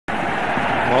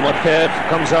Mohammad Kaif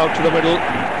comes out to the middle.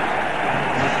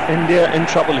 India in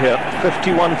trouble here.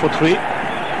 51 for 3.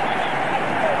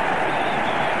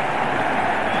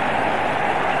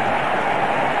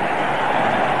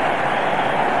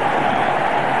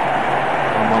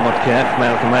 Mohammad Kaif,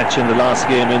 man of the match in the last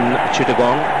game in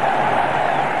Chittagong.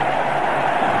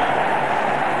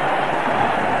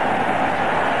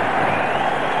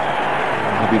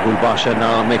 Habibul Basha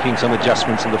now making some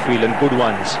adjustments in the field, and good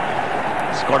ones.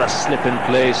 He's got a slip in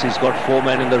place. He's got 4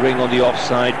 men in the ring on the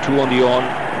offside, 2 on the on.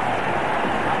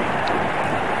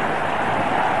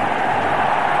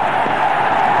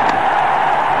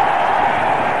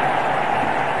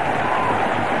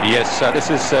 Yes, this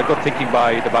is good thinking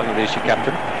by the Bangladeshi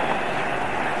captain.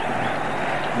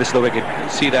 This is the wicket.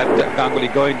 See that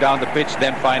Ganguly going down the pitch,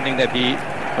 then finding that he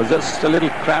was just a little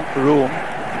cramped room,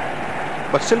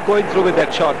 but still going through with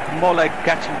that shot, more like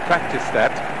catching practice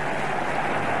that.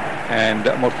 And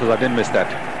Murtaza didn't miss that.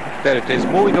 There it is,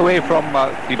 moving away from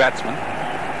the batsman,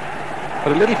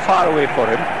 but a little far away for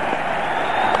him.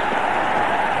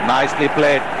 Nicely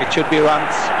played. It should be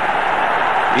runs.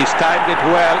 He's timed it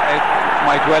well. It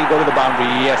might well go to the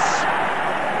boundary. Yes.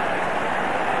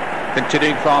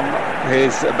 Continuing from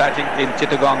his batting in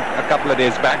Chittagong a couple of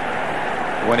days back,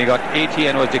 when he got 80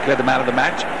 and was declared the man of the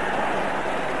match.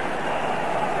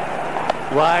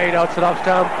 Wide outside off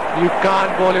stump. You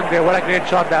can't bowl him there. What a great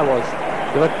shot that was.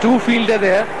 There were 2 fielders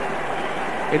there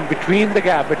in between the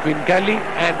gap between Gully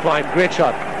and Twine. Great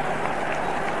shot.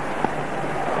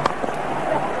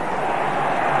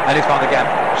 And he's found the gap.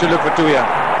 Should look for 2 here.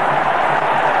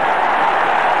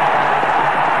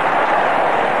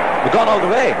 We've gone all the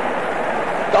way.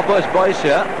 Toppers boys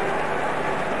here.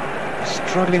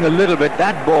 Struggling a little bit.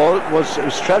 That ball was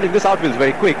travelling. This outfield is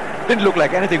very quick. Didn't look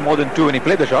like anything more than 2 when he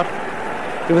played the shot.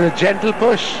 It was a gentle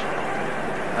push,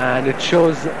 and it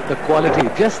shows the quality.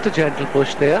 Just a gentle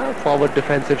push there, forward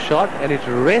defensive shot, and it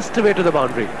raced away to the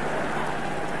boundary.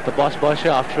 The boss Basha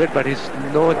after it, but he's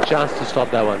no chance to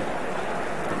stop that one.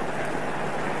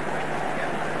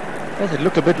 Yes, it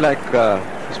looked a bit like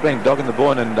he's playing dog in the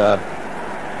bone, and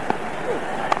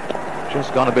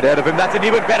just gone a bit ahead of him. That's an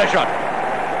even better shot.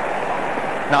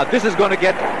 Now this is going to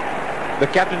get the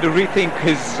captain to rethink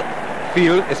his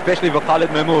field, especially for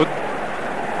Khalid Mahmood.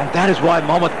 And that is why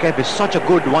Mohammad Kaif is such a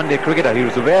good one-day cricketer. He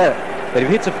was aware that if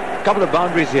he hits a couple of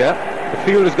boundaries here, the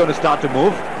field is going to start to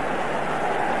move.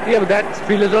 Yeah, but that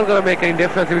field is not going to make any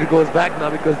difference if it goes back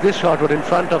now, because this shot was in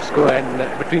front of square,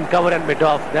 and between cover and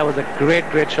mid-off, that was a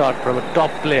great shot from a top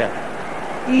player.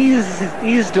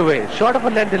 Eased away. Short of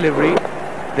a length delivery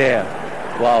there.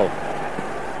 Wow.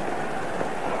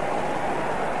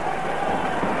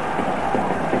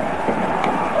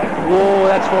 Whoa,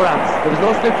 that's 4 runs. There was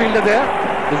no slip fielder there.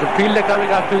 There's a fielder coming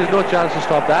after. There's no chance to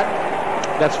stop that.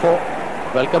 That's 4.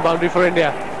 Welcome boundary for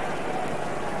India.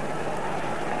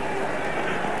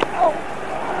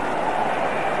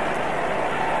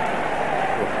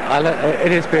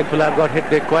 It is painful. I've got hit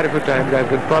there quite a few times. I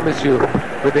can promise you,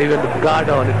 with even the guard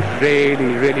on, it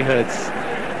really hurts.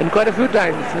 And quite a few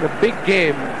times in a big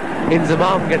game,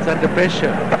 Inzamam gets under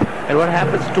pressure. And what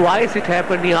happens, twice it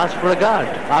happened, he asked for a guard,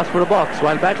 asked for a box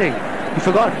while batting. He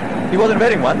forgot. He wasn't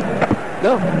wearing one.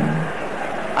 No.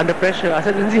 Under pressure. I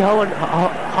said, Lindsay,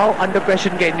 how under pressure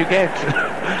can you get?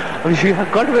 I mean, you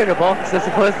have got to wear a box. That's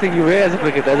the first thing you wear as a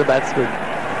cricketer, as a batsman.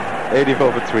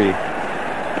 84 for 3.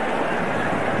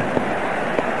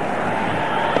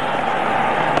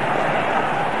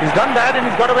 He's done that and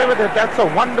he's got away with it. That's a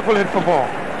wonderful hit for 4.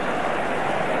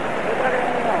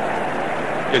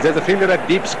 Yes, there's a fielder at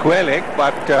deep square leg,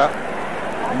 but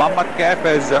Mohammad Kaif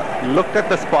has looked at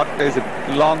the spot. There's a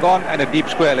long on and a deep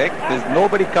square leg. There's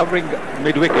nobody covering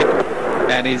mid-wicket,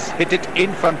 and he's hit it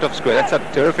in front of square. That's a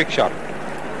terrific shot.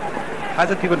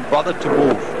 Hasn't even bothered to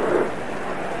move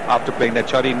after playing that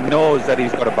shot. He knows that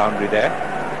he's got a boundary there.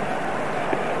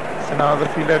 So now the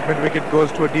fielder at mid-wicket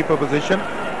goes to a deeper position.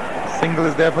 Single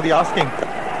is there for the asking.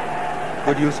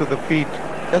 Good use of the feet.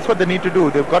 That's what they need to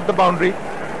do. They've got the boundary.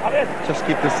 Just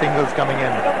keep the singles coming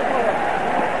in.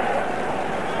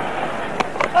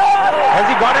 Has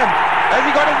he got him? Has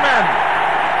he got his man?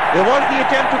 There was the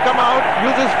attempt to come out,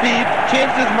 use his feet,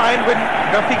 changed his mind when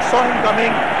Rafiq saw him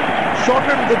coming,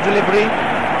 shortened the delivery.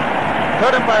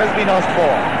 Third umpire has been asked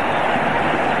for.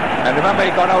 And remember,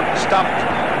 he got out stumped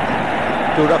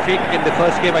to Rafiq in the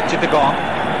first game at Chittagong.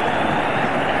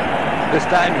 This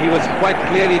time he was quite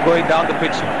clearly going down the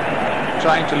pitch,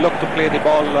 trying to look to play the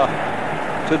ball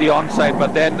to the onside,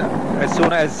 but then as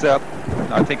soon as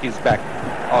I think he's back,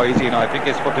 or is he? I think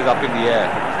his foot is up in the air.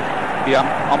 The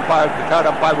umpire, the third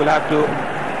umpire, will have to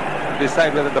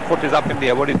decide whether the foot is up in the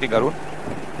air. What do you think, Arun?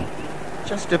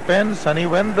 just depends, Sonny,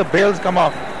 when the bails come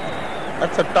off.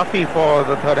 That's a toughie for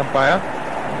the third umpire.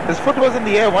 His foot was in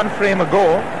the air one frame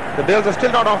ago. The bails are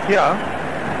still not off here.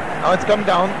 Now it's come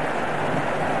down.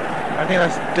 I think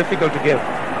that's difficult to give.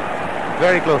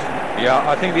 Very close. Yeah,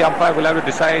 I think the umpire will have to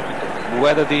decide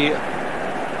whether the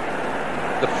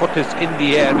foot is in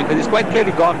the air, because he's quite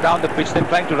clearly gone down the pitch. They're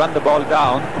trying to run the ball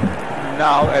down.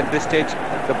 Now at this stage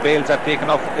the bails are taken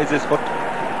off. Is his foot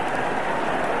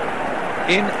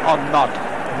in or not?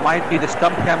 Might be the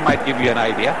stump cam might give you an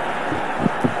idea.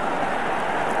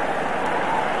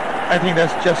 I think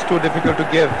that's just too difficult to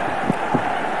give.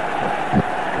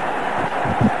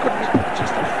 Could be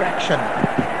just a fraction.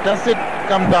 Does it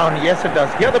come down? Yes, it does.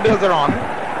 Here the bails are on.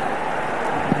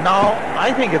 Now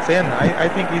I think it's in. I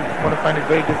think he's going to find it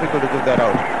very difficult to give that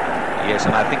out. Yes,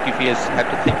 and I think if he has had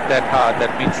to think that hard,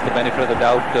 that means the benefit of the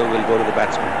doubt will go to the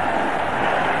batsman.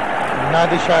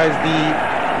 Nadisha is the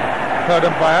third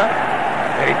umpire.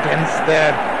 Very tense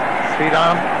there.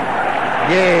 Shriram.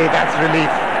 Yay, that's relief.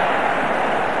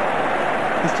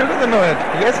 He still doesn't know it.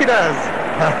 Yes, he does.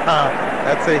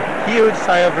 That's a huge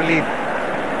sigh of relief.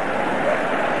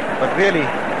 But really,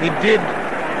 he did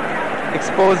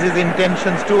expose his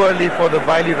intentions too early for the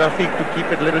wily Rafiq to keep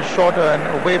it a little shorter and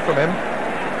away from him.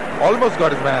 Almost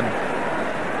got his man.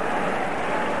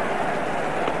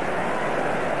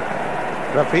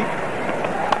 Rafiq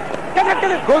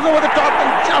goes over the top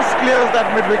and just clears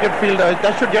that mid-wicket fielder.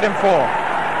 That should get him 4.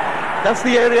 That's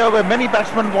the area where many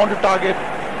batsmen want to target.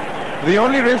 The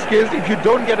only risk is if you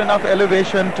don't get enough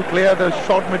elevation to clear the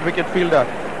short mid-wicket fielder.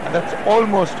 And that's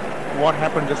almost what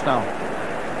happened just now.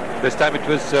 This time it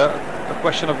was a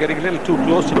question of getting a little too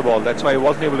close to the ball. That's why he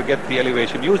wasn't able to get the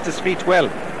elevation. Used his feet well.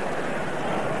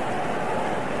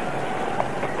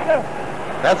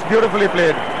 That's beautifully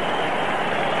played.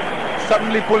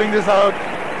 Suddenly pulling this out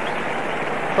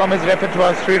from his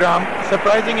repertoire, Shriram,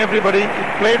 surprising everybody. He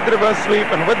played the reverse sweep,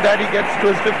 and with that he gets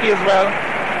to his 50 as well.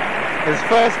 His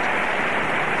first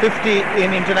 50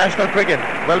 in international cricket.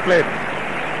 Well played.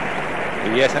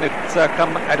 Yes, and it's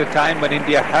come at a time when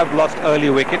India have lost early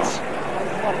wickets.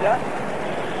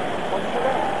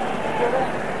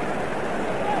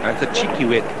 And it's a cheeky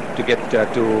way to get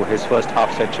to his first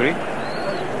half century.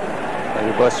 The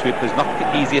reverse sweep is not the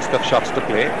easiest of shots to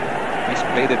play. He's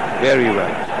played it very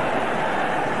well.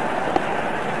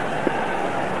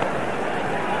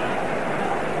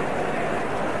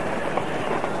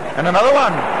 And another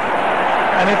one.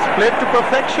 And it's played to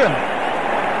perfection.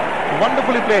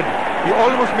 Wonderfully played. He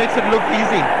almost makes it look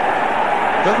easy.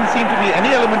 Doesn't seem to be any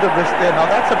element of risk there. Now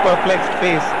that's a perplexed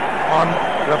face on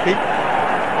Rafiq.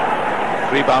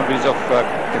 3 boundaries of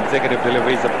consecutive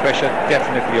deliveries. The pressure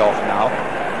definitely off now,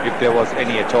 if there was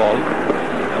any at all.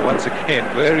 And once again,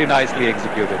 very nicely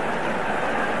executed.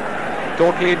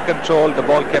 Totally in control. The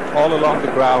ball kept all along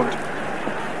the ground.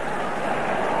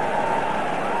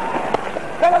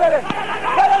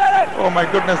 Oh my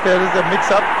goodness, there is a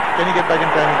mix-up. Can he get back in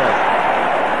time? He does.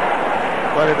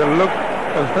 Well, it'll look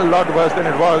a lot worse than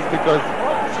it was because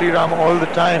Shriram all the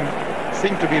time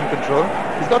seemed to be in control.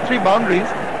 He's got 3 boundaries.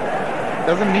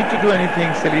 Doesn't need to do anything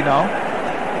silly now.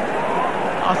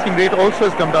 Asking rate also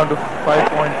has come down to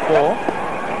 5.4.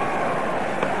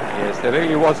 Yes, there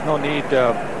really was no need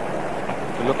to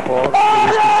look for the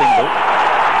risky single.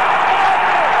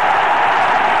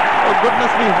 Oh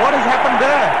goodness me, what has happened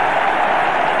there?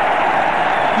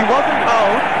 He wasn't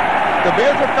out. The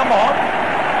bails had come off.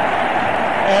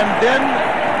 And then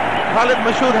Khalid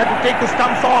Mashood had to take the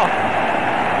stumps off.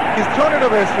 He's thrown it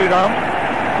away, Shriram.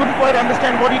 Couldn't quite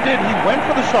understand what he did. He went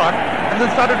for the shot and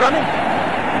then started running.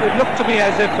 It looked to me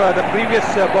as if the previous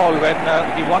ball, when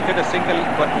he wanted a single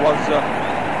but was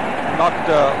not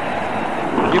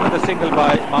given the single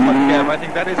by Mohammad Kaif, I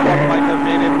think that is what might have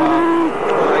made him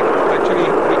actually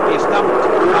he stumped.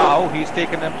 Now he's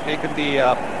taken the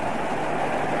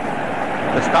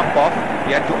stump off.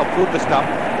 He had to approve the stump.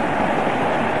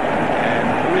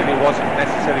 Really wasn't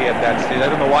necessary at that stage. I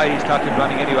don't know why he started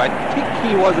running anyway. I think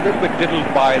he was a little bit diddled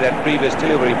by that previous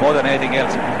delivery more than anything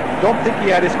else. Don't think he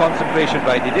had his concentration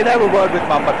right. He did have a word with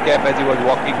Mohammad Kaif as he was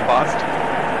walking past.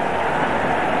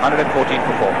 114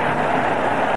 for 4.